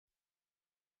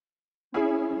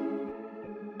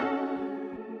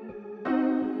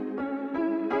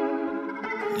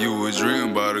You was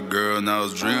dreaming about a girl, now I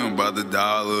was dreaming about the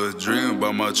dollar. Dreaming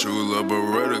about my true love,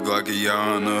 beretta,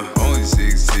 Glockiana. Only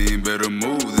 16, better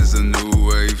move, this a new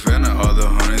wave. Fan of all the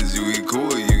hunnids, you eat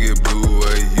cool, you get blue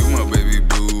way. You my baby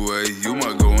blue way, you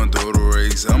my go and throw the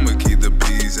race. I'ma keep the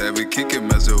peace, have it kickin',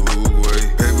 master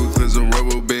Oogway. Paper clips and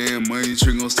rubber band, money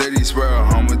tree gon' steady spiral.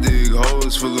 I'ma dig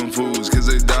holes for them fools, cause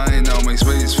they dying out, make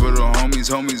space for the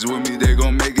homies. Homies with me, they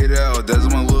gon' make it out. That's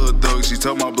my little thug, she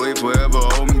told my blade forever,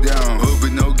 hold me down.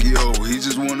 Pinnochio, he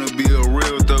just wanna be a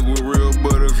real thug with real,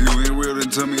 but if you ain't real, then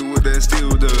tell me what that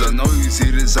still does. I know you see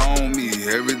this on me,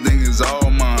 everything is all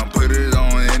mine. Put it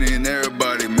on any and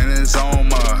everybody, man, it's on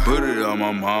mine. Put it on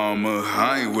my mama,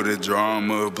 I ain't with the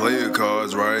drama. Play your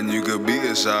cards right and you could be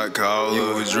a shot caller.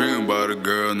 You was dreaming about a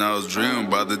girl, now I was dreaming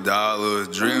about the dollar.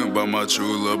 Dreaming about my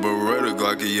true love, beretta,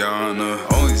 Glockiana.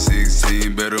 Only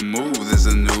 16, better move, this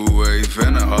a new way.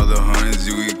 Fan of all the hunnids,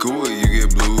 you eat cool, you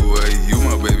get blue way. You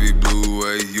my baby blue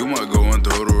way, you my go and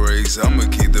throw the race. I'ma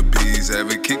keep the peace,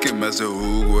 have it kickin', master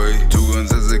Oogway. 2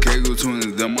 guns as a Kegel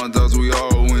twins, them my dogs, we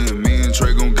all win. Me and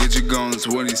Trey gon' get you gone, that's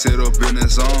what he said up in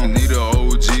that song. Need a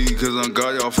OG, cause on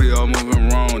God y'all feel y'all moving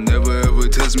wrong. Never ever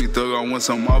test me, thug, I want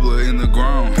some mobbler in the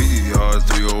ground. PDRs,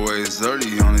 308s,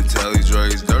 30 on the tally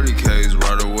Drakes, 30Ks, right?